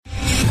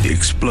The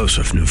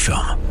explosive new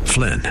film,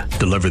 Flynn,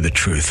 deliver the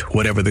truth,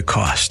 whatever the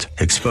cost,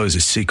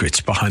 exposes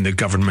secrets behind the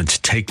government's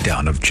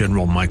takedown of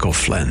General Michael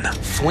Flynn.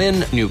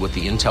 Flynn knew what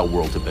the intel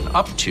world had been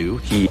up to.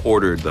 He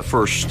ordered the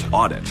first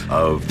audit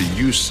of the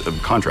use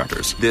of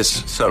contractors.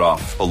 This set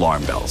off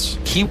alarm bells.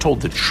 He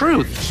told the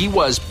truth. He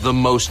was the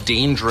most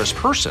dangerous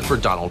person for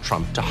Donald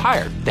Trump to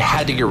hire. They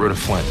had to get rid of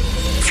Flynn.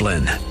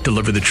 Flynn,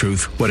 deliver the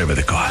truth, whatever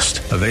the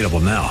cost. Available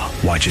now.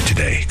 Watch it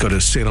today. Go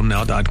to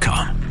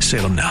salemnow.com.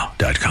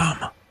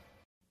 salemnow.com.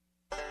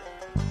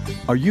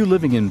 Are you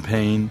living in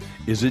pain?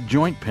 Is it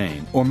joint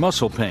pain or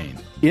muscle pain?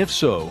 If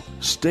so,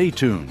 stay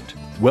tuned.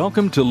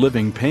 Welcome to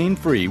Living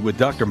Pain-Free with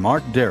Dr.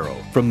 Mark Darrow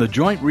from the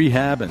Joint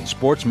Rehab and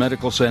Sports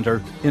Medical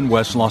Center in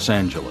West Los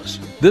Angeles.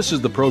 This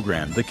is the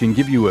program that can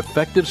give you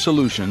effective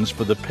solutions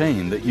for the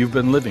pain that you've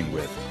been living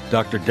with.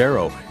 Dr.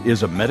 Darrow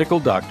is a medical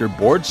doctor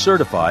board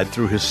certified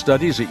through his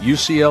studies at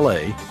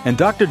UCLA, and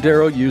Dr.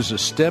 Darrow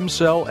uses stem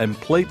cell and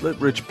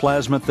platelet-rich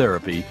plasma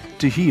therapy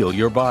to heal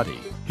your body.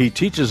 He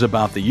teaches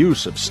about the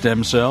use of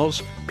stem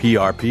cells,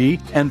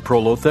 PRP, and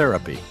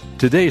prolotherapy.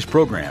 Today's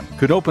program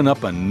could open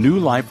up a new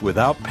life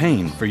without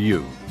pain for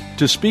you.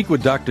 To speak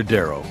with Dr.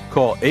 Darrow,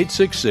 call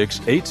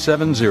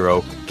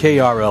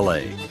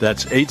 866-870-KRLA.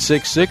 That's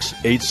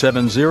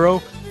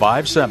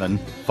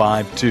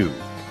 866-870-5752.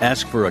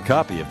 Ask for a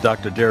copy of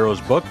Dr. Darrow's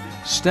book,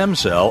 Stem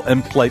Cell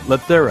and Platelet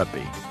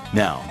Therapy.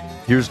 Now,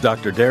 here's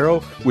Dr.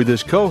 Darrow with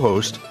his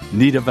co-host,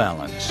 Nita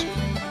Valens.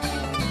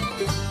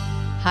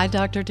 Hi,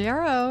 Dr.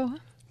 Darrow.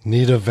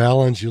 Nita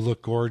Valens, you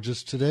look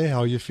gorgeous today.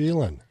 How are you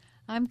feeling?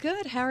 I'm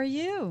good. How are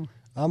you?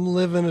 I'm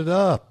living it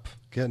up.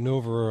 Getting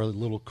over a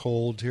little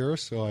cold here,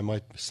 so I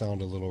might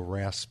sound a little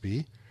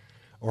raspy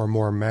or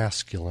more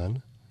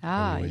masculine.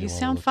 You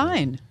sound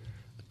fine.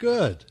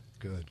 Good.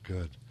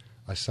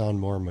 I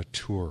sound more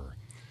mature.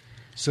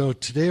 So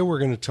today we're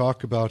going to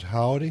talk about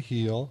how to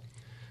heal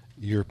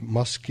your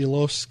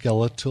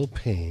musculoskeletal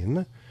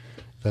pain.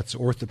 That's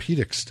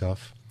orthopedic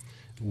stuff.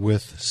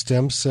 With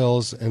stem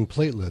cells and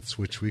platelets,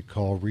 which we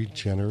call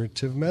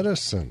regenerative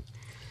medicine.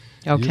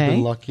 Okay. You've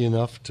been lucky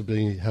enough to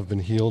have been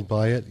healed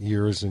by it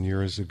years and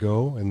years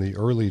ago. In the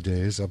early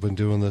days, I've been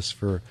doing this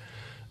for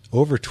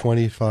over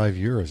 25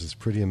 years. It's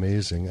pretty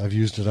amazing. I've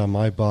used it on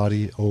my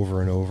body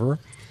over and over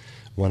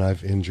when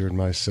I've injured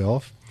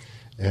myself.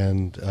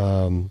 And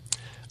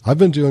I've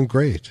been doing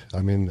great.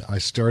 I mean, I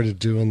started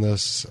doing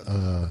this,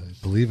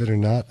 believe it or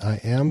not, I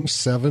am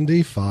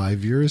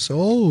 75 years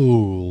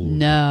old.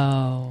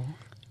 No.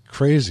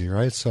 Crazy,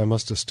 right? So I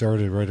must have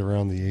started right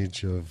around the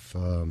age of,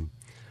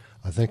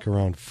 I think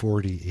around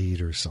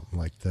 48 or something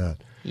like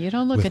that. You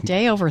don't look a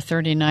day over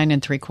 39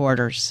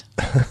 3/4.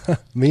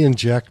 Me and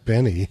Jack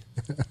Benny.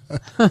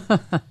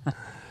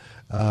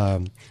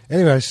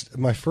 Anyway,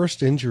 my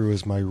first injury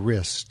was my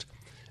wrist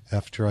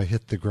after I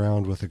hit the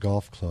ground with a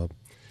golf club,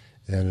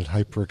 and it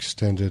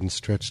hyperextended and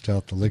stretched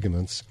out the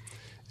ligaments.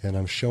 And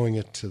I'm showing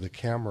it to the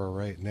camera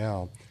right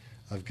now.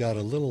 I've got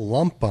a little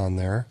lump on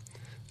there,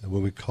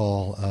 what we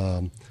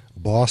call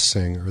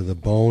bossing, or the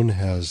bone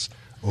has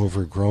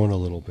overgrown a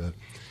little bit.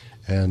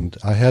 And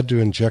I had to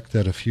inject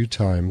that a few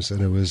times, and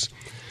it was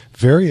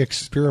very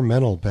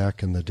experimental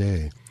back in the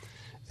day.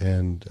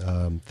 And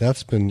I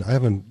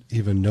haven't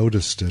even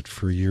noticed it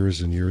for years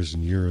and years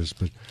and years,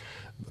 but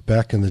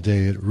back in the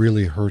day it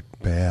really hurt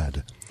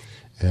bad.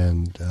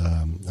 And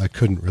I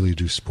couldn't really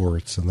do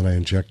sports, and then I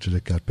injected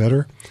it, got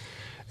better.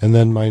 And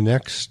then my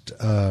next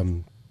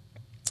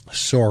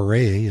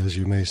soiree, as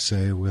you may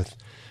say, with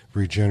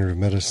regenerative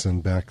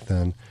medicine back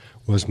then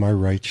was my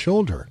right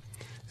shoulder.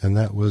 And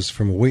that was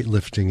from a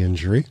weightlifting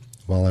injury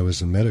while I was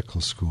in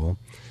medical school.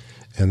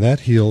 And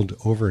that healed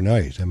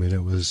overnight. I mean,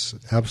 it was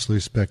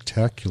absolutely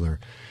spectacular.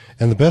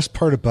 And the best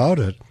part about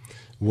it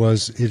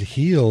was it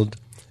healed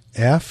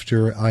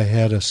after I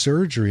had a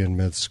surgery in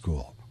med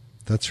school.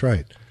 That's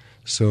right.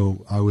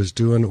 So I was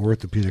doing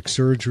orthopedic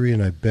surgery,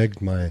 and I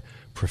begged my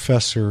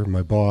professor,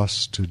 my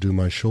boss, to do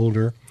my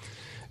shoulder.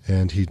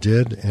 And he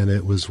did, and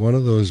it was one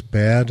of those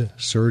bad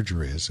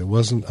surgeries. It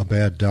wasn't a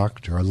bad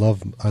doctor. I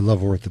love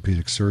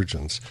orthopedic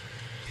surgeons.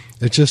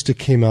 It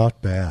came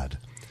out bad.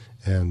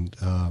 And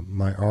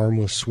my arm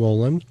was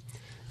swollen,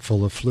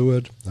 full of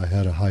fluid. I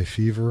had a high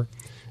fever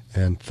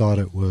and thought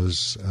it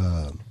was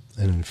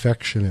an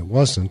infection. It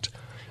wasn't.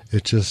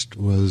 It just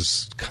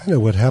was kind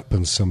of what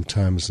happens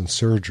sometimes in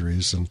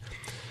surgeries. And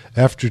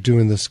after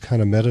doing this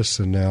kind of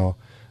medicine now,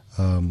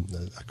 I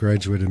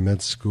graduated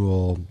med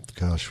school,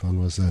 when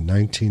was that?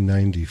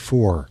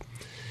 1994.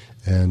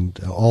 And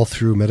all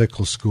through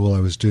medical school, I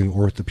was doing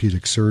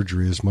orthopedic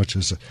surgery as much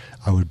as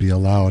I would be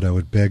allowed. I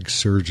would beg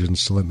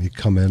surgeons to let me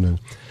come in and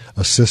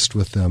assist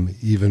with them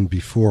even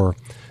before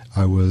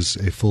I was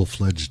a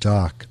full-fledged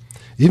doc.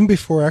 Even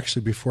before I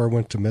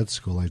went to med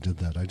school, I did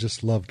that. I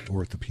just loved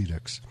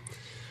orthopedics.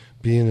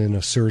 Being in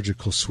a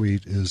surgical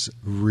suite is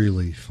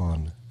really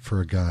fun for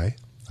a guy,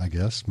 I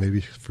guess,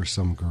 maybe for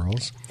some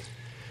girls.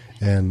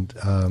 And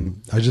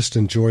I just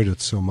enjoyed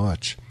it so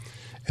much.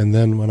 And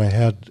then when I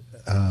had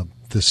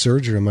the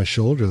surgery on my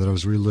shoulder that I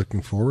was really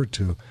looking forward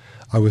to,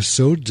 I was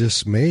so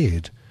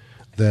dismayed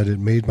that it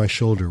made my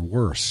shoulder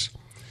worse.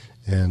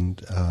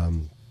 And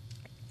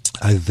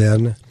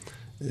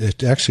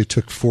it actually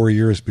took 4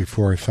 years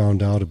before I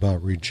found out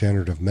about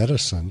regenerative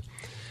medicine,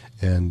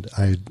 and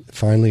I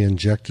finally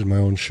injected my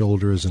own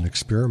shoulder as an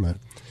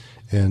experiment.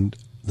 And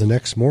the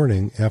next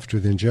morning after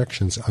the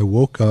injections, I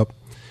woke up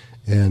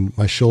and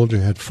my shoulder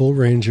had full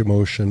range of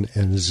motion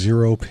and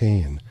zero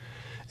pain.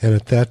 And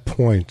at that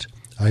point,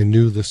 I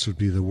knew this would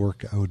be the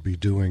work I would be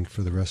doing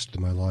for the rest of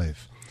my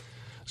life.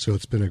 So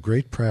it's been a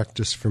great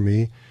practice for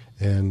me,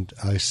 and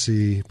I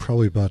see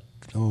probably about,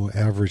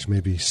 average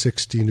maybe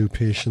 60 new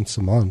patients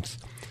a month.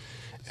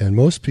 And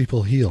most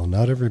people heal.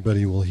 Not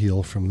everybody will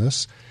heal from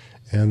this,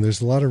 and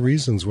there's a lot of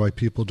reasons why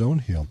people don't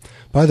heal.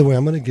 By the way,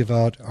 I'm going to give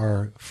out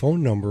our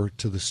phone number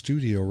to the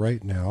studio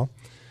right now,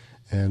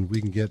 and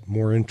we can get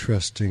more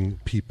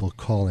interesting people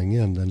calling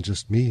in than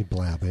just me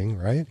blabbing,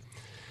 right?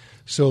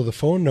 So the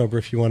phone number,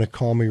 if you want to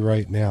call me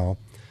right now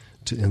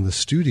in the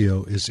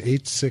studio, is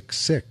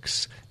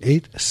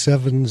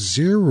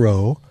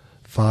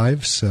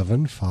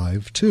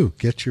 866-870-5752.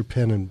 Get your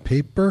pen and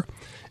paper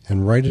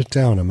and write it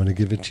down. I'm going to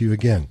give it to you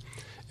again.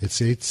 It's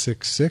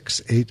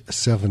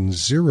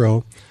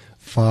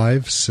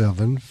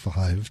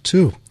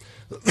 866-870-5752.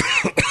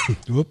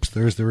 Whoops,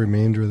 there's the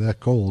remainder of that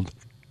cold.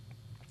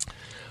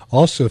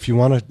 Also, if you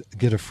want to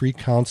get a free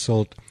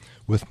consult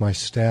with my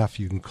staff,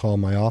 you can call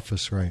my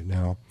office right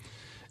now.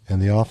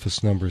 And the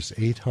office number is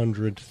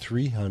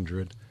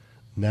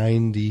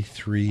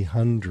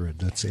 800-300-9300.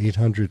 That's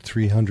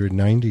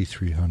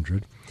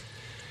 800-300-9300.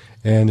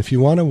 And if you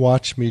want to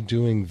watch me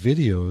doing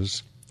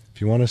videos,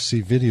 if you want to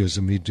see videos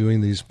of me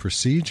doing these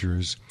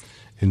procedures,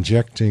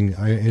 injecting,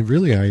 I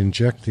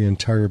inject the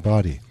entire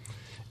body,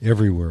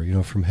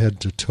 everywhere, from head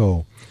to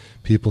toe.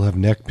 People have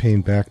neck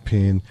pain, back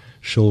pain,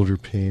 shoulder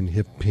pain,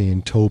 hip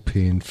pain, toe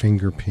pain,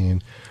 finger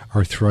pain,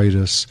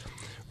 arthritis,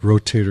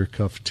 rotator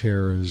cuff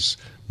tears,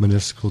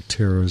 meniscal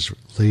tears,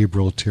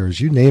 labral tears,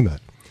 you name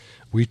it.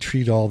 We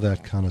treat all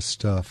that kind of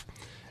stuff.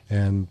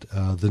 And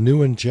the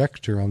new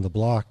injector on the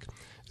block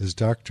is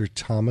Dr.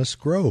 Thomas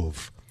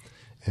Grove.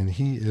 And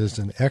he is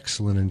an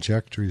excellent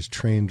injector. He's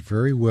trained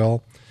very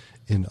well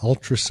in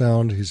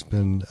ultrasound. He's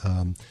been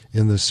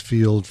in this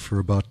field for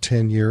about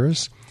 10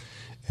 years.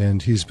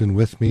 And he's been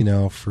with me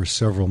now for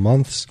several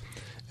months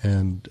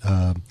and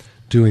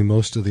doing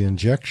most of the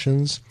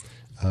injections.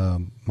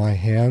 My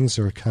hands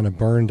are kind of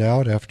burned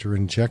out after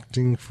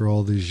injecting for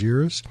all these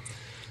years,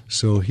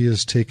 so he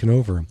has taken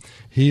over.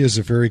 He is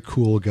a very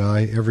cool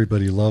guy.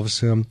 Everybody loves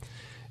him.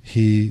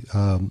 He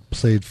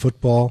played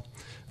football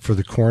for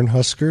the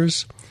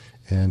Cornhuskers,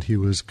 and he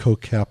was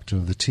co-captain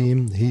of the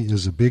team. He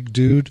is a big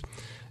dude,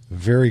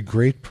 very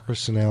great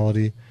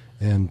personality,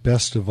 and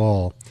best of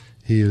all,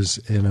 he is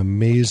an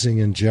amazing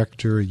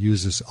injector. He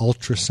uses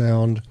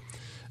ultrasound,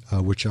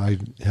 which I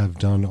have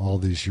done all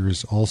these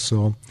years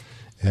also.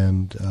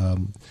 And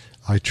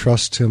I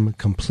trust him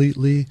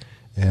completely,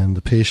 and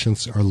the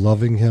patients are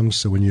loving him.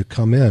 So when you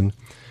come in,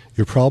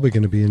 you're probably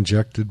going to be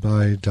injected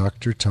by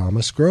Dr.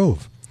 Thomas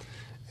Grove.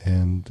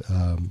 And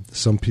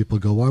some people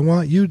go, well, I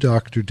want you,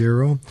 Dr.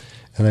 Darrow.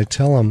 And I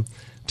tell them,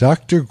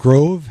 Dr.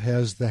 Grove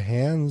has the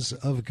hands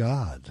of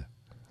God.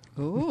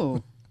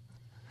 Ooh.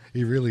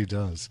 He really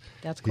does.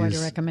 That's quite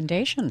a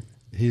recommendation.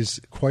 He's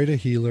quite a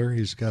healer.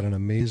 He's got an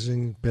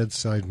amazing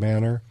bedside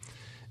manner,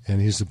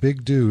 and he's a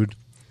big dude.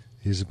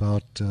 He's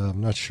about,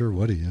 I'm not sure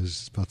what he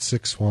is, about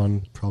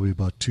 6'1", probably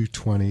about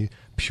 220,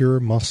 pure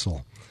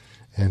muscle.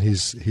 And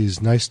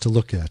he's nice to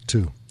look at,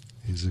 too.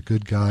 He's a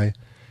good guy,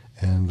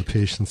 and the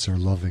patients are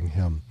loving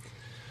him.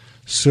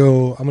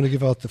 So I'm going to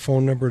give out the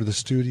phone number to the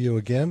studio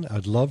again.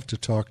 I'd love to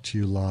talk to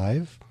you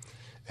live.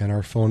 And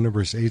our phone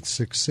number is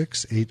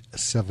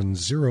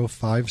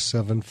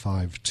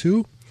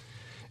 866-870-5752.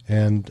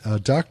 And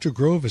Dr.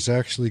 Grove is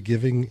actually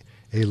giving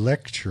a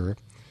lecture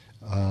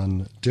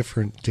on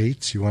different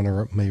dates. You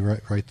may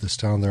write this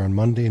down there on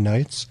Monday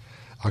nights,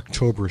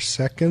 October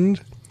 2nd,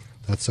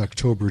 that's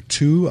October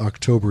 2,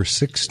 October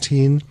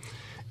 16,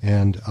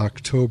 and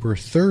October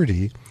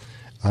 30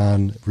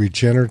 on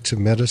regenerative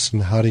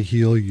medicine, how to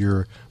heal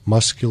your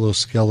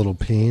musculoskeletal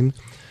pain,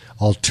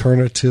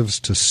 alternatives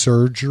to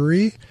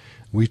surgery.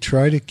 We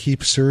try to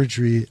keep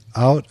surgery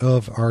out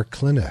of our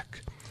clinic.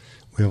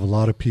 We have a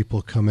lot of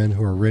people come in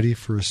who are ready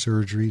for a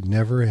surgery,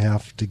 never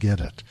have to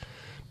get it,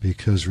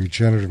 because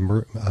regenerative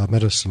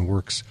medicine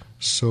works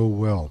so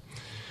well.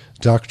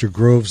 Dr.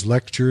 Grove's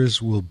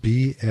lectures will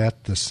be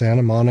at the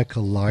Santa Monica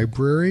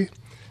Library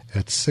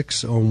at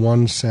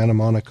 601 Santa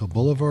Monica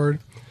Boulevard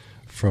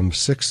from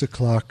 6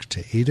 o'clock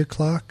to 8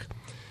 o'clock,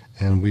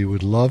 and we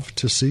would love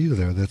to see you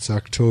there. That's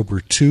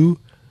October 2,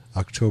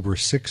 October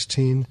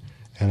 16,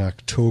 and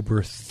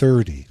October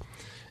 30.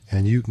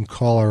 And you can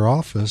call our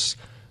office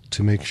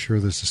to make sure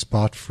there's a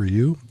spot for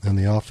you, and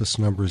the office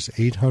number is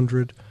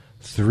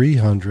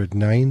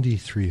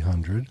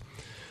 800-300-9300.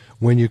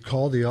 When you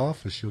call the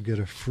office, you'll get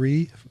a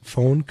free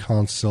phone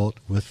consult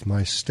with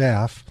my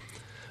staff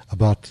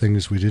about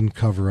things we didn't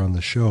cover on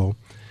the show,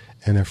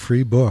 and a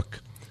free book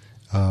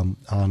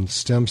on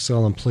stem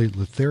cell and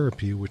platelet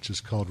therapy, which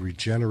is called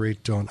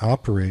Regenerate, Don't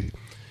Operate.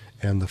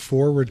 And the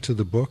foreword to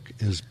the book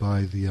is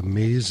by the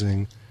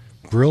amazing,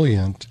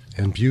 brilliant,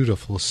 and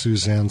beautiful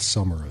Suzanne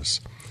Summers.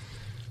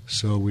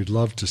 So we'd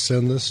love to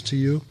send this to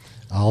you.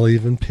 I'll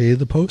even pay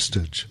the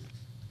postage.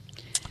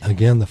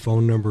 Again, the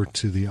phone number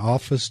to the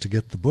office to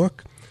get the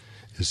book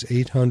is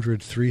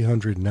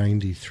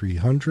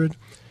 800-390-300.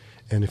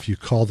 And if you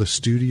call the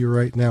studio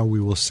right now, we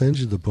will send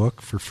you the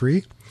book for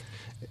free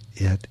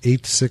at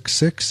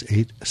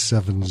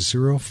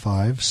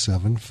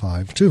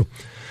 866-870-5752.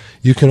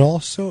 You can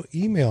also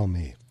email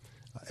me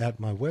at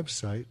my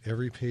website.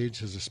 Every page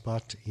has a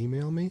spot to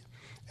email me,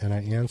 and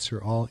I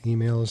answer all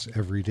emails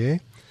every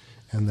day.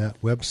 And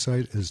that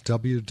website is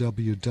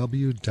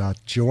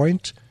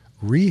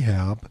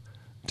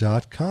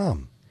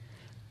www.jointrehab.com.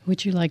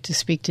 Would you like to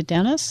speak to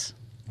Dennis?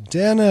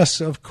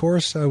 Dennis, of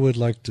course I would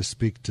like to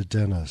speak to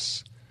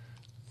Dennis.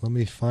 Let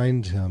me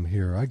find him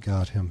here. I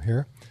got him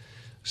here.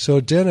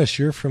 So, Dennis,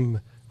 you're from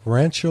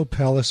Rancho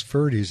Palos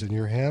Verdes, and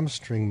your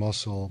hamstring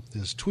muscle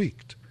is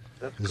tweaked.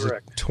 That's correct. Is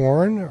it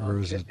torn or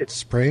is it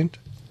sprained?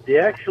 The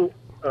actual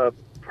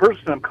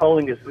person I'm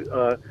calling is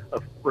a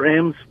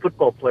Rams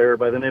football player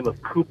by the name of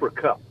Cooper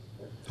Kupp.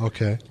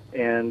 Okay.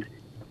 And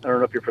I don't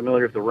know if you're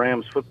familiar with the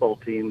Rams football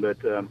team, but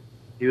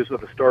he was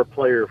with a star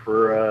player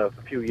for a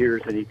few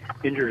years, and he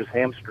injured his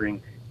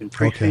hamstring in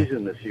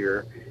preseason this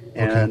year.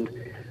 And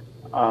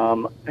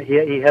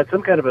he had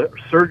some kind of a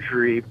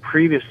surgery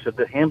previous to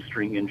the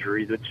hamstring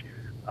injury, which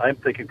I'm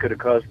thinking could have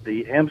caused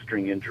the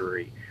hamstring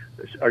injury.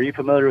 Are you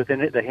familiar with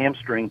the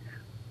hamstring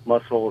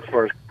muscle as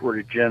far as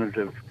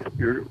regenerative?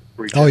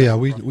 Oh, yeah,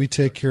 we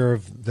take care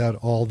of that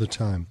all the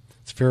time.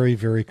 It's very,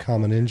 very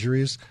common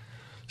injuries.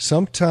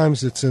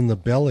 Sometimes it's in the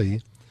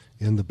belly,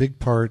 in the big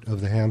part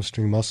of the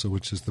hamstring muscle,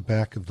 which is the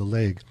back of the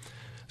leg.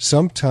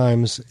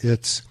 Sometimes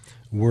it's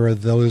where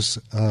those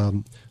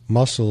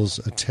muscles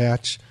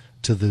attach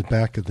to the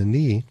back of the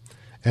knee,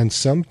 and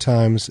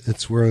sometimes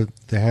it's where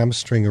the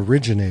hamstring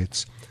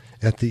originates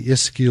at the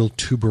ischial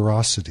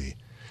tuberosity.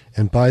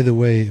 And by the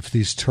way, if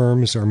these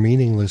terms are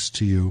meaningless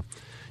to you,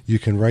 you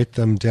can write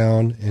them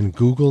down and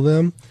Google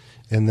them,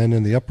 and then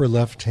in the upper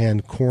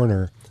left-hand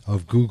corner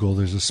of Google,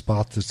 there's a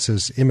spot that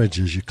says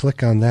images. You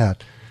click on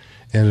that,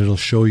 and it'll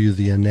show you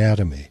the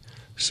anatomy.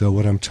 So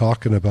what I'm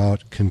talking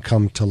about can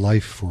come to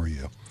life for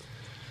you.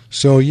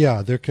 So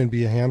yeah, there can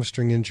be a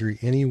hamstring injury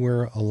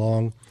anywhere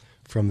along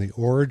from the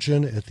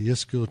origin at the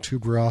ischial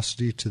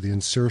tuberosity to the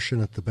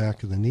insertion at the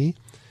back of the knee,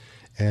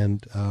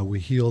 and we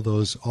heal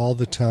those all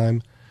the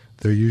time.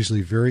 They're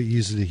usually very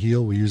easy to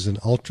heal. We use an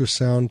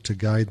ultrasound to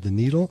guide the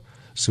needle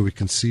so we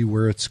can see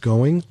where it's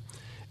going.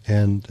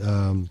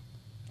 And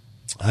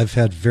I've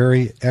had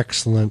very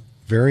excellent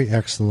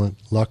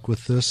luck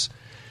with this.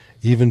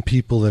 Even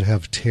people that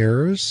have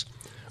tears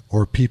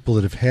or people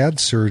that have had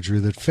surgery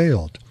that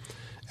failed.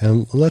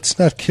 And let's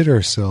not kid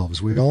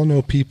ourselves. We all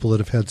know people that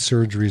have had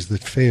surgeries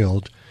that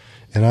failed,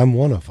 and I'm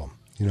one of them,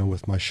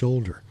 with my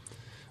shoulder.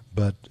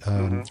 But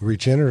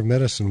regenerative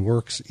medicine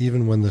works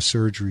even when the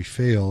surgery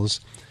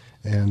fails.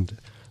 And,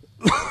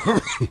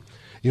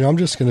 I'm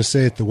just going to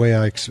say it the way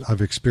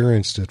I've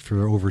experienced it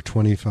for over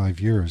 25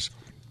 years.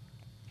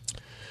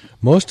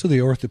 Most of the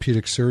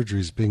orthopedic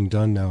surgeries being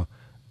done now,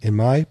 in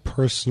my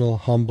personal,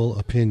 humble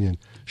opinion,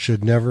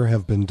 should never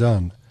have been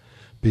done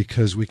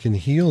because we can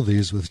heal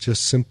these with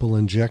just simple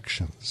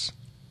injections.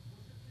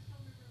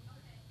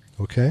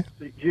 Okay?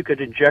 You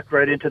could inject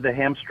right into the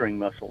hamstring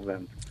muscle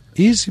then.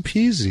 Easy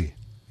peasy.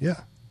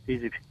 Yeah.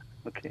 Easy.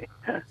 Okay.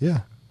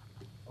 Yeah.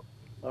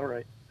 All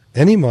right.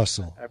 Any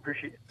muscle. I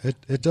appreciate it.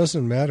 It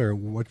doesn't matter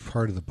what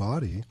part of the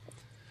body.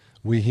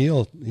 We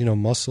heal,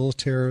 muscle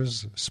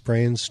tears,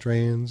 sprains,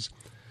 strains,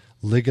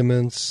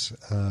 ligaments,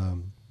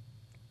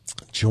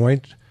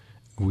 joint.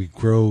 We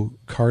grow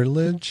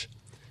cartilage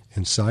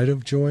inside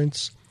of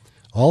joints.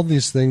 All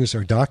these things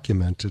are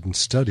documented and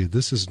studied.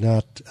 This is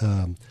not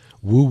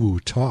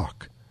woo-woo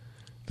talk.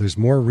 There's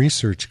more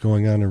research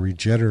going on in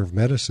regenerative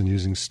medicine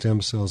using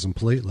stem cells and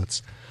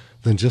platelets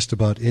than just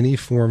about any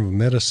form of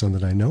medicine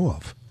that I know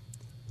of.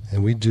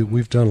 And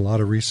we've done a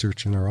lot of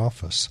research in our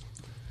office.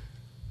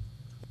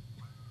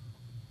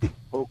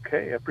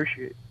 Okay, I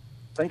appreciate it.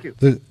 Thank you.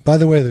 By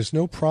the way, there's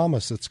no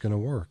promise it's going to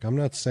work. I'm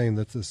not saying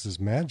that this is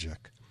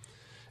magic.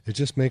 It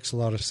just makes a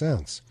lot of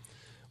sense.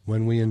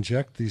 When we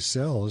inject these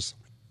cells,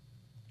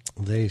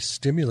 they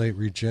stimulate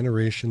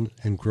regeneration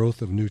and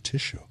growth of new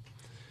tissue.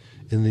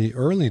 In the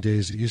early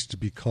days, it used to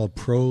be called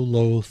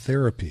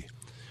prolotherapy,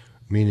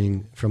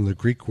 meaning from the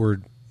Greek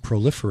word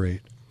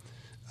proliferate,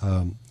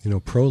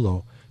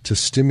 prolo, to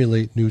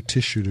stimulate new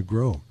tissue to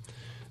grow.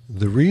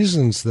 The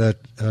reasons that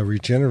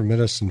regenerative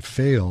medicine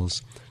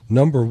fails,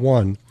 number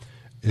one,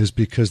 is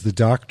because the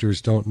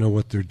doctors don't know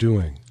what they're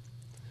doing.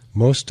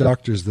 Most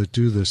doctors that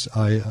do this,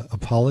 I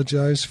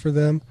apologize for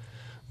them,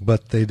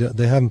 but they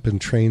haven't been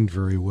trained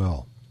very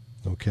well.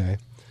 Okay?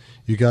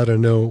 You got to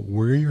know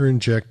where you're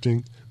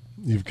injecting.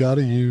 You've got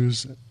to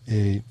use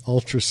a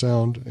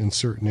ultrasound in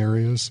certain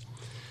areas.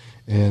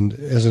 And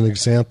as an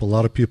example, a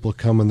lot of people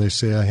come and they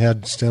say, I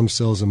had stem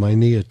cells in my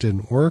knee, it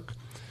didn't work.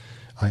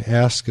 I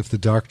ask if the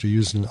doctor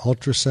used an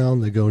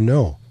ultrasound. They go,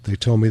 no, They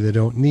told me they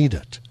don't need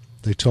it.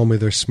 They told me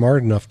they're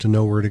smart enough to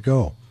know where to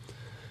go.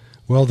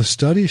 Well, the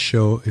studies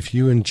show if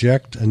you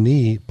inject a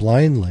knee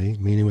blindly,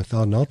 meaning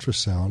without an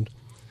ultrasound,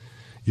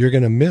 you're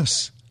going to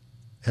miss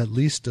at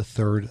least a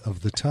third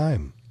of the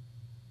time,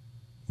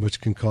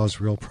 which can cause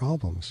real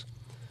problems.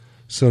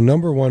 So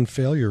number one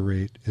failure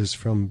rate is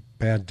from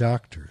bad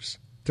doctors.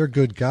 They're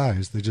good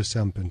guys, they just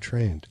haven't been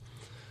trained.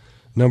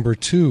 Number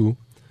two,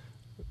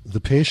 the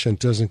patient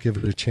doesn't give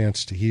it a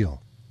chance to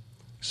heal.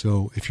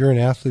 So if you're an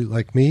athlete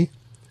like me,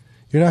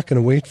 you're not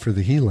going to wait for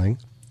the healing.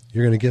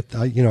 You're going to get,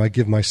 I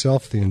give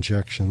myself the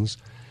injections.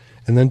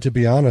 And then to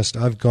be honest,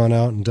 I've gone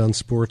out and done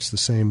sports the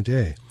same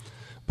day.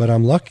 But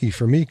I'm lucky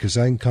for me because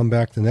I can come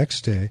back the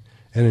next day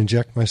and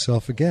inject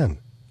myself again.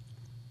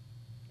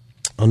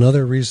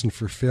 Another reason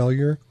for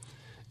failure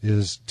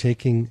is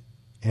taking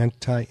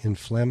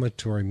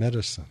anti-inflammatory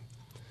medicine.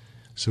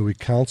 So we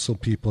counsel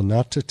people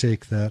not to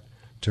take that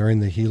during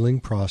the healing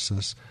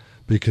process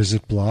because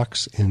it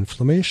blocks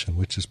inflammation,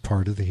 which is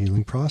part of the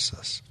healing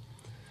process.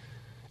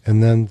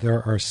 And then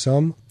there are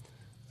some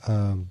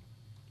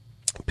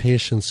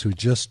patients who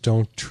just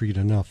don't treat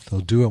enough. They'll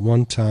do it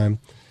one time,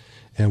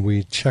 and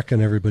we check on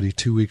everybody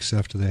 2 weeks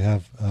after they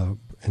have an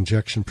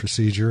injection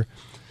procedure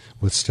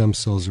with stem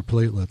cells or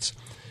platelets.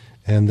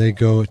 And they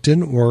go, it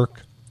didn't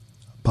work,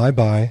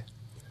 bye-bye.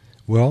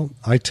 Well,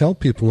 I tell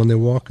people when they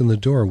walk in the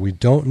door, we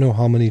don't know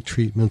how many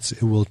treatments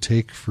it will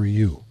take for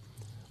you.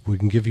 We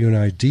can give you an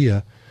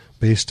idea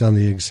based on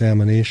the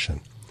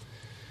examination.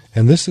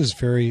 And this is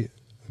very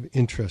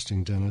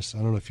interesting, Dennis. I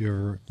don't know if you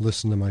ever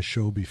listened to my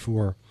show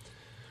before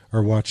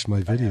or watched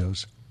my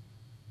videos.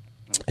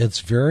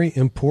 It's very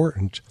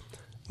important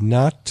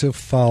not to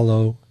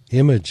follow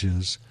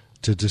images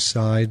to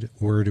decide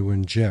where to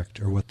inject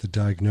or what the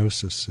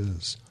diagnosis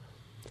is.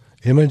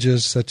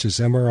 Images such as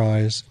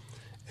MRIs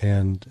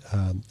and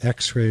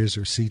X-rays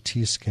or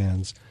CT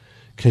scans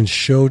can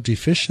show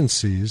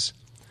deficiencies,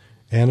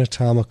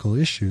 anatomical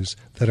issues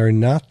that are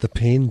not the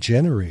pain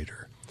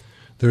generator.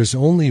 There's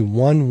only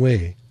one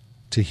way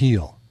to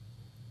heal,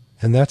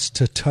 and that's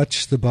to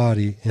touch the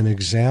body and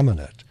examine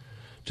it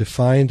to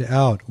find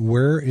out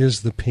where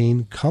is the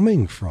pain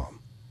coming from.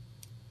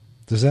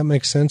 Does that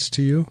make sense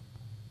to you?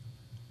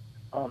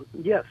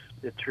 Yes,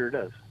 it sure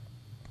does.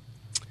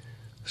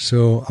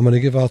 So I'm going to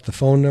give out the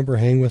phone number.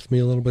 Hang with me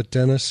a little bit,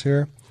 Dennis,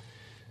 here.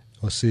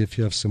 We'll see if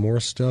you have some more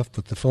stuff.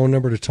 But the phone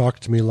number to talk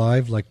to me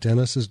live, like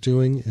Dennis is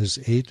doing, is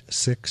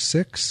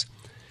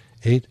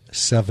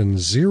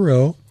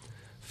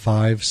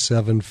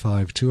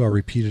 866-870-5752. I'll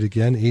repeat it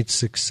again,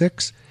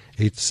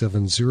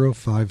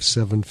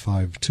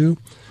 866-870-5752.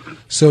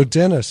 So,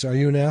 Dennis, are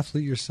you an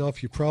athlete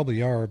yourself? You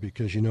probably are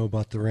because you know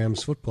about the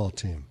Rams football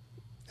team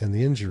and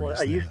the injuries. Well,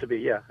 I used to be,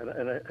 yeah, and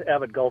an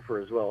avid golfer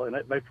as well. And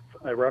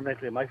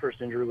ironically, my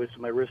first injury was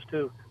to my wrist,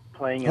 too,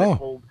 playing in a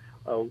cold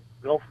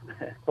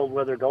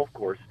weather golf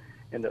course,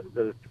 and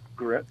the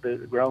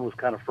ground was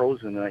kind of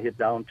frozen, and I hit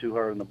down too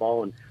hard on the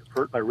ball and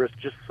hurt my wrist.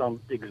 Just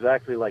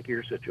exactly like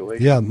your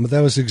situation. Yeah,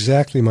 that was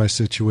exactly my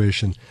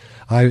situation.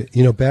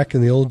 Back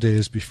in the old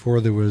days,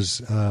 before there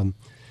was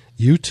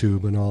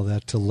YouTube and all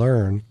that to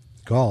learn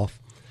golf,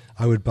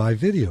 I would buy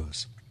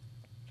videos,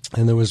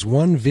 and there was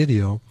one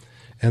video,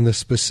 and the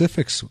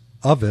specifics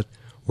of it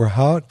were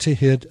how to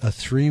hit a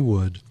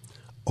 3-wood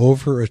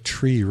over a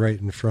tree right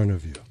in front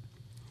of you.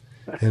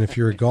 And if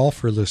you're a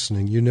golfer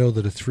listening, you know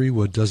that a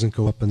 3-wood doesn't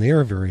go up in the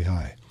air very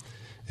high.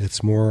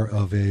 It's more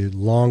of a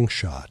long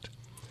shot.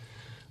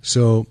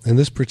 So in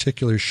this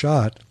particular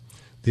shot,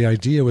 the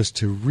idea was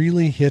to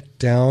really hit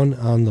down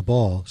on the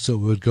ball so it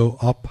would go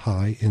up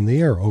high in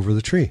the air over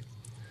the tree.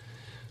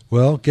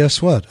 Well,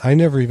 guess what? I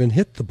never even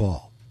hit the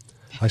ball.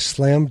 I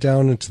slammed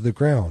down into the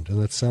ground, and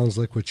that sounds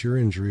like what your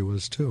injury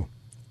was too.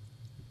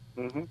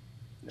 Mm-hmm.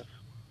 Yes.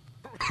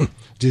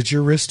 Did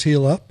your wrist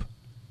heal up?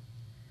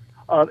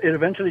 It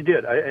eventually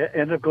did. I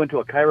ended up going to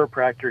a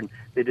chiropractor, and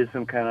they did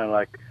some kind of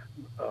like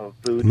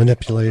food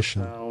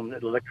manipulation,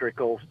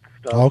 electrical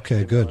stuff.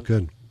 Okay,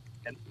 good.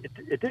 And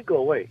it did go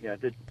away. Yeah,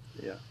 it did.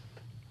 Yeah,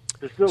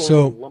 there's still a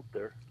little lump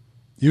there.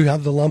 You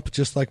have the lump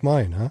just like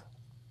mine, huh?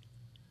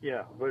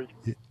 Yeah, but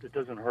it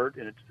doesn't hurt,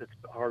 and it's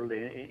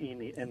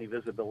hardly any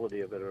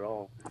visibility of it at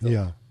all. So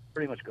yeah,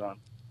 pretty much gone.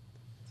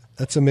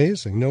 That's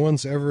amazing. No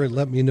one's ever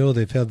let me know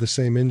they've had the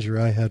same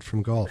injury I had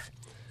from golf.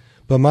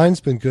 But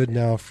mine's been good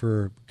now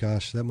for,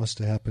 that must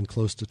have happened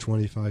close to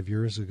 25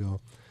 years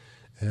ago.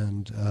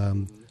 And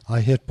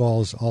I hit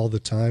balls all the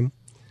time.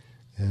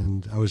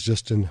 And I was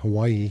just in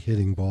Hawaii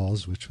hitting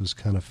balls, which was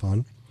kind of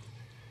fun.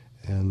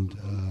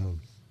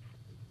 And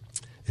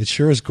it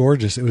sure is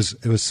gorgeous. It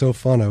was so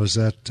fun. I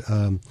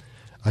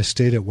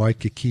stayed at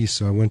Waikiki,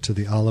 so I went to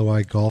the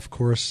Alawai golf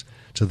course,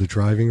 to the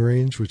driving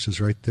range, which is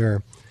right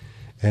there.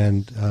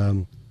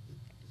 And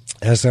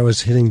as I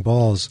was hitting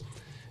balls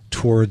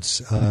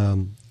towards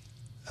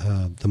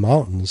the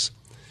mountains,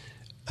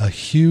 a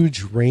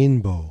huge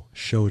rainbow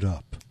showed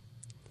up.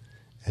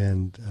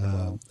 And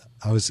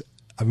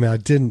I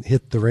didn't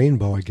hit the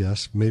rainbow, I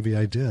guess. Maybe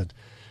I did.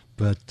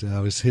 But I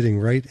was hitting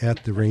right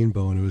at the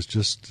rainbow, and it was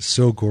just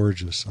so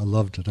gorgeous. I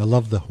loved it. I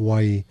love the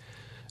Hawaii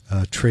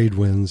trade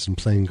winds and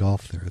playing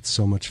golf there. It's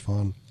so much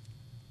fun.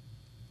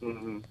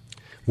 Mm-hmm.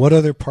 What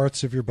other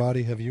parts of your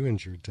body have you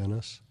injured,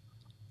 Dennis?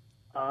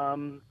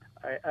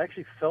 I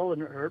actually fell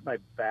and hurt my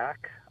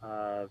back,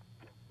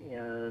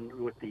 and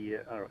with the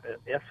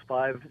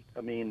S5,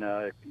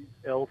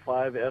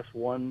 L5,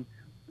 S1,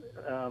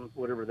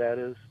 whatever that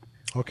is.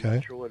 Okay. I'm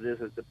not sure what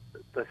it is.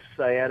 The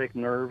sciatic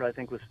nerve, I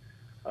think, was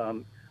at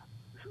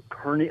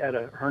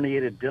a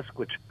herniated disc,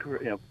 which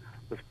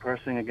was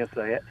pressing against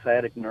the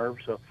sciatic nerve.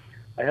 So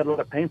I had a lot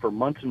of pain for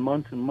months and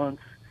months and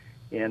months,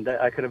 and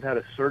I could have had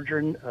a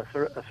surgery,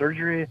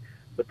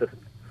 but the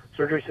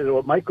surgery said, well,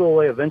 it might go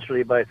away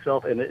eventually by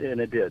itself, and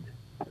it did.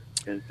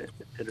 And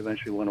it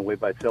eventually went away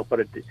by itself.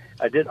 But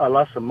I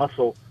lost some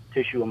muscle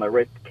tissue in my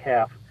right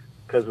calf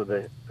because of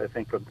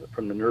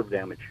from the nerve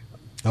damage.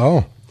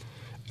 Oh,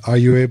 are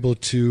you able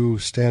to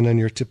stand on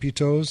your tippy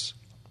toes?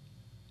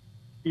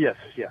 Yes.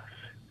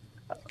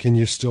 Can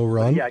you still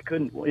run? Yeah, I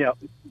couldn't.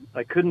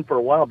 I couldn't for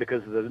a while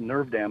because of the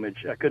nerve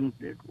damage. I couldn't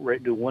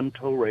do one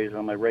toe raise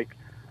on my right,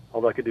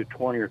 although I could do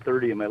 20 or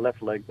 30 in my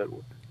left leg, but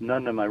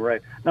none in my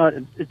right. No,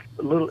 it's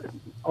a little,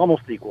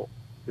 almost equal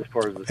as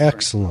far as the strength.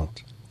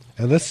 Excellent.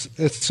 And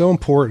it's so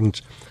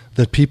important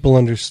that people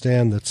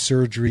understand that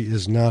surgery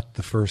is not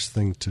the first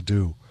thing to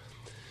do.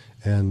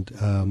 And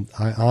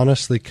I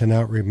honestly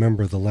cannot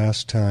remember the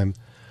last time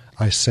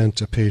I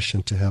sent a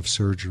patient to have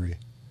surgery.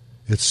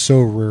 It's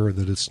so rare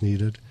that it's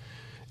needed.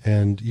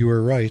 And you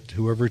are right.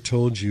 Whoever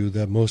told you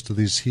that most of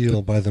these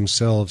heal by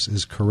themselves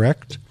is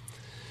correct.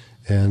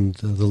 And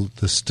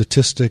the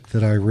statistic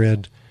that I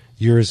read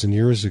years and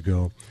years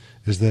ago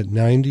is that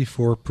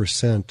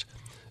 94%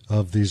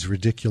 of these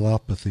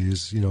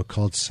radiculopathies,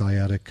 called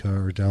sciatica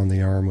or down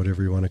the arm,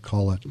 whatever you want to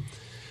call it,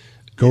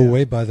 go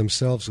away by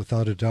themselves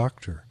without a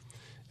doctor.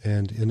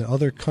 And in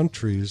other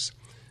countries,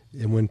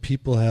 and when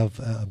people have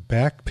a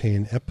back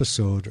pain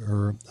episode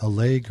or a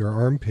leg or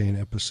arm pain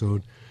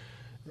episode,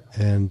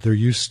 and they're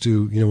used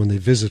to, when they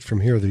visit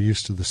from here, they're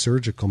used to the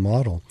surgical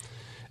model,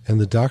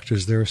 and the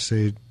doctors there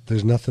say,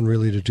 there's nothing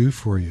really to do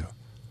for you.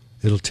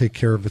 It'll take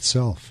care of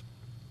itself.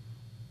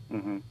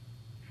 Mm-hmm.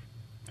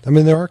 I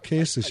mean, there are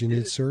cases you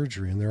need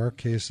surgery, and there are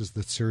cases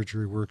that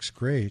surgery works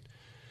great.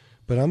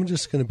 But I'm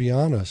just going to be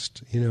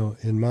honest,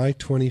 in my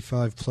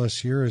 25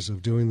 plus years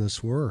of doing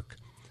this work,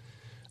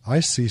 I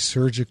see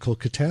surgical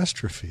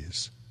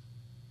catastrophes.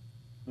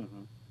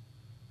 Mm-hmm.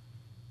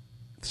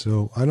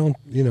 So I don't,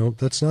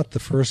 that's not the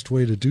first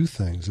way to do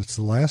things. It's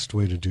the last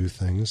way to do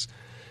things,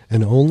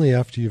 and only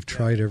after you've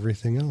tried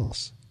everything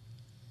else.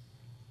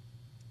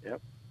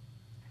 Yep.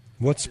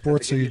 What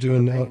sports are you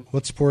doing now?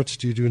 What sports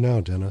do you do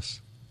now,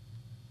 Dennis?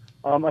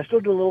 I still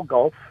do a little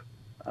golf,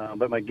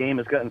 but my game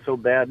has gotten so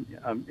bad.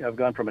 I've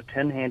gone from a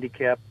 10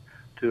 handicap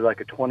to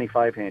like a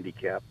 25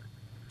 handicap.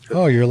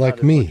 So you're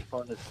like me.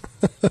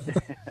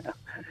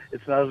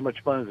 It's not as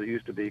much fun as it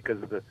used to be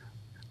because of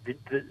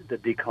the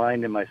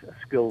decline in my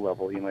skill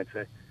level, you might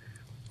say.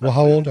 Well,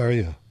 how old are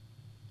you?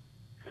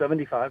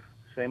 75,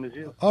 same as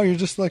you. Oh, you're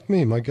just like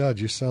me. My God,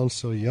 you sound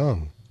so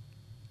young.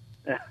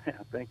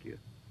 Thank you.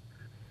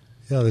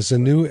 Yeah, there's a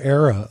new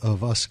era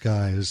of us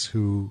guys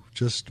who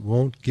just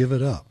won't give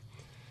it up.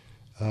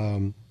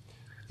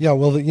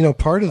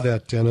 Part of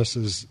that, Dennis,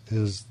 is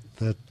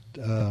that,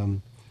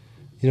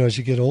 as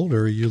you get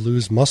older, you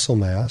lose muscle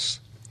mass.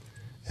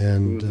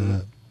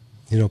 And,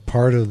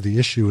 part of the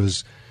issue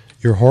is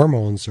your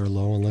hormones are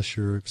low unless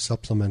you're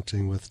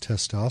supplementing with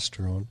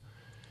testosterone.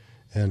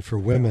 And for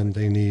women,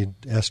 they need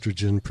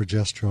estrogen,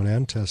 progesterone,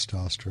 and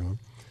testosterone.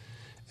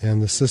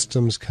 And the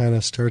systems kind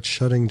of start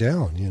shutting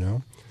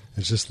down,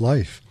 It's just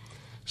life.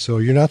 So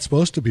you're not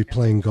supposed to be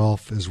playing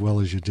golf as well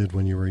as you did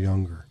when you were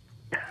younger.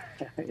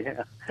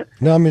 Yeah.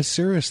 No, I mean,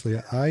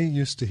 seriously, I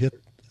used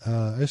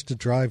to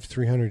drive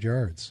 300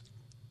 yards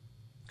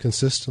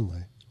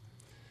consistently.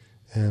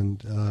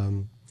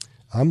 And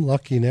I'm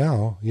lucky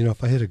now.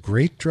 If I hit a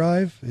great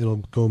drive, it'll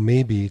go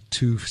maybe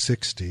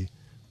 260.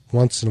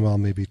 Once in a while,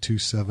 maybe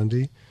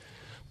 270.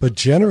 But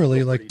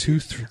generally, like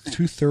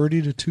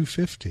 230 to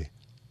 250.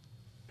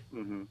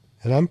 Mm-hmm.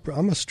 And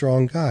I'm a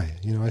strong guy.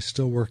 I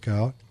still work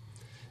out,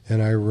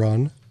 and I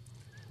run,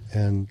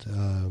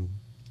 and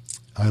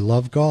I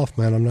love golf,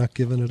 man. I'm not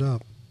giving it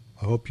up.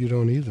 I hope you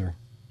don't either.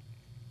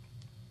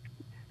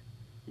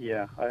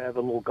 Yeah, I have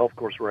a little golf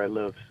course where I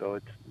live, so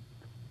it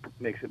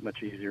makes it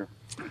much easier.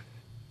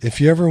 If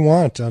you ever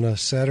want, on a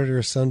Saturday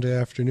or Sunday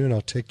afternoon,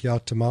 I'll take you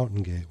out to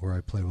Mountain Gate where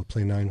I play. We'll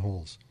play 9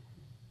 holes.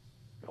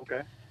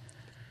 Okay.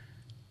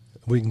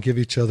 We can give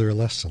each other a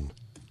lesson.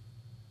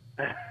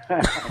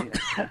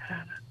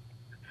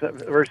 So,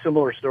 very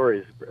similar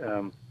stories.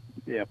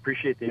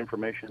 Appreciate the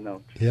information,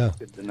 though. Yeah.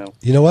 Good to know.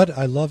 You know what?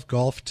 I love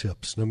golf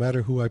tips. No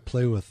matter who I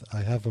play with,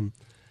 I have them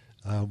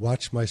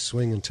watch my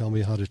swing and tell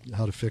me how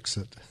to fix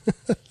it.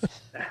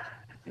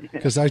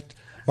 Because I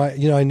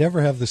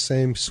never have the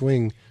same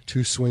swing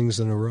 2 swings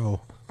in a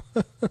row.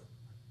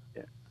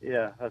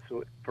 Yeah, that's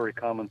a very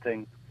common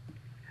thing.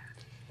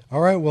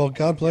 All right. Well,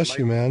 God bless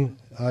you, man.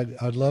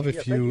 I'd love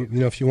if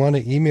if you want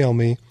to email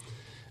me,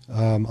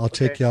 I'll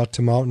take you out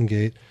to Mountain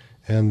Gate.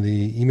 and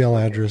the email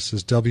address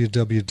is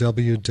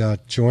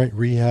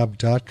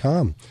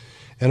www.jointrehab.com.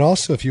 And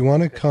also, if you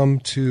want to come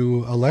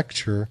to a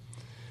lecture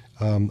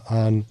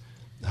on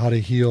how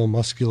to heal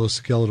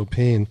musculoskeletal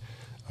pain,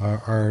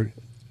 our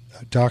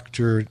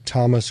Dr.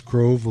 Thomas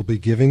Grove will be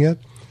giving it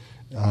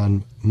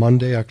on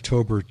Monday,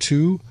 October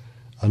 2,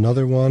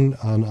 another one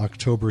on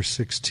October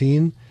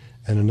 16,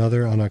 and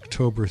another on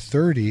October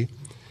 30,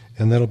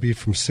 and that'll be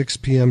from 6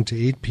 p.m.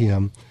 to 8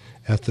 p.m.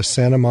 at the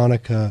Santa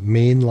Monica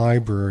Main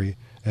Library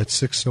at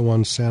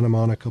 601 Santa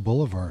Monica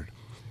Boulevard.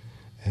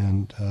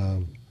 And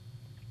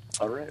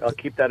all right, I'll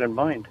keep that in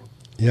mind.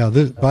 Yeah,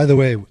 by the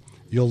way,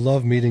 you'll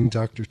love meeting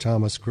Dr.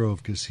 Thomas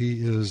Grove because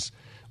he is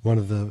one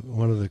of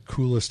the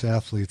coolest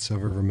athletes I've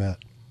ever met.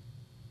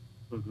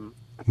 Mm-hmm.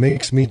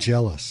 Makes me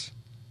jealous.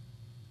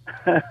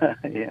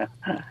 Yeah.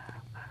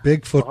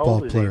 Big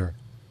football player.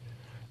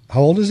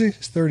 How old is he?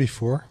 He's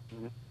 34.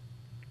 Mm-hmm.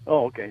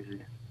 Oh, okay.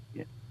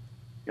 Yeah.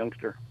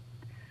 Youngster.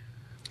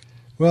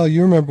 Well,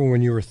 you remember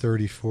when you were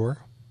 34?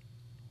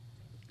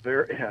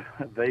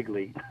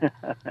 Vaguely.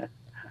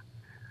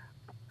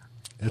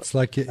 It's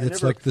like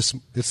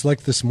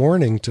this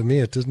morning to me.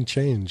 It doesn't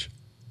change.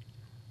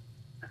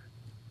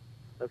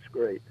 That's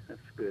great.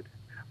 That's good.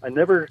 I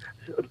never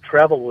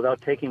traveled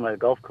without taking my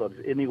golf clubs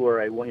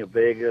anywhere I went.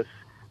 Vegas,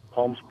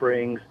 Palm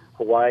Springs,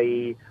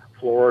 Hawaii,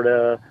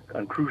 Florida,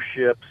 on cruise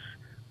ships.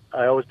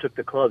 I always took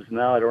the clubs.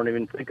 Now I don't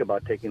even think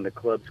about taking the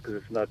clubs because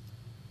it's not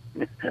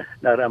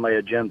on my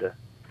agenda.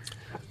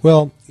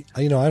 Well,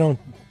 I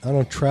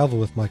don't travel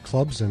with my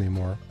clubs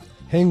anymore.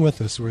 Hang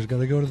with us. We're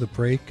going to go to the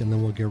break, and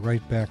then we'll get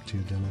right back to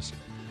you, Dennis.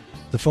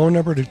 The phone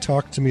number to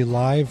talk to me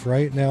live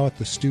right now at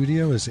the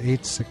studio is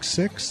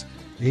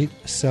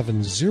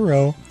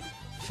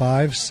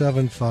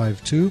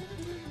 866-870-5752.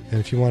 And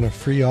if you want a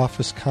free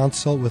office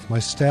consult with my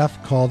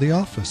staff, call the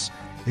office,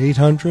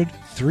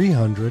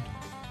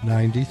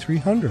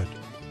 800-300-9300.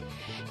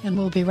 And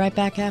we'll be right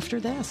back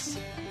after this.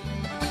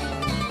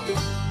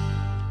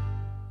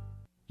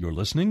 You're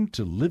listening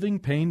to Living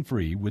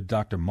Pain-Free with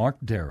Dr. Mark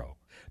Darrow.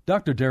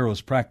 Dr.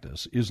 Darrow's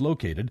practice is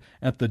located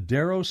at the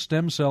Darrow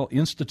Stem Cell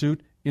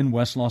Institute in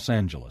West Los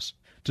Angeles.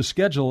 To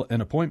schedule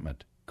an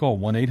appointment, call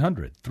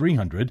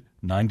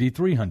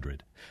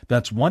 1-800-300-9300.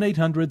 That's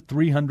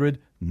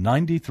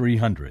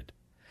 1-800-300-9300.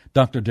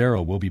 Dr.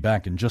 Darrow will be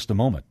back in just a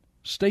moment.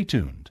 Stay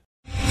tuned.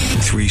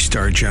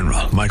 3-star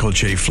General Michael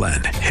J.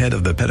 Flynn, head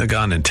of the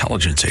Pentagon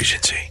Intelligence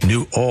Agency,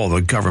 knew all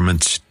the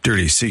government's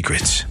dirty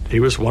secrets. He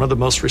was one of the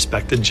most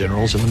respected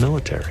generals in the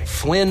military.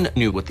 Flynn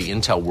knew what the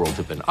intel world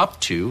had been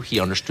up to. He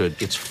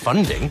understood its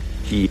funding.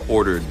 He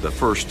ordered the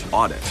first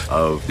audit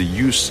of the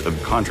use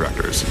of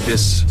contractors.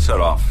 This set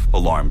off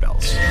alarm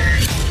bells.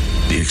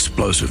 The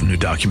explosive new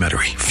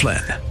documentary,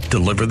 Flynn,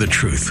 Deliver the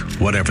Truth,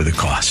 Whatever the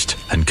Cost,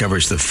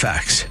 uncovers the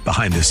facts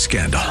behind this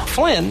scandal.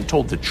 Flynn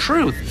told the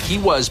truth. He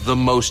was the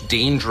most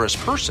dangerous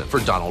person for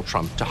Donald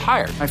Trump to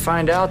hire. I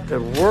find out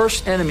the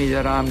worst enemy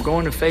that I'm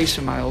going to face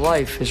in my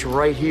life is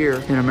right here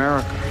in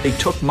America. They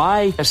took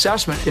my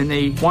assessment and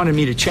they wanted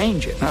me to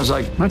change it. And I was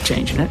like, I'm not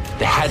changing it.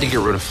 They had to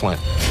get rid of Flynn.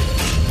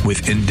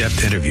 With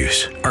in-depth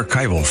interviews,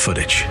 archival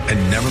footage,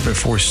 and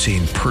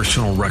never-before-seen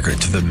personal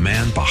records of the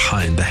man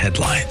behind the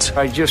headlines.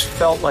 I just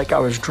felt like I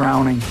was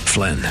drowning.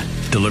 Flynn,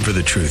 Deliver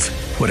the Truth,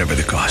 Whatever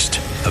the Cost.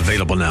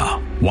 Available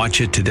now.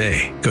 Watch it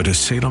today. Go to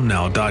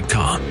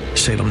salemnow.com.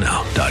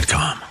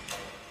 salemnow.com.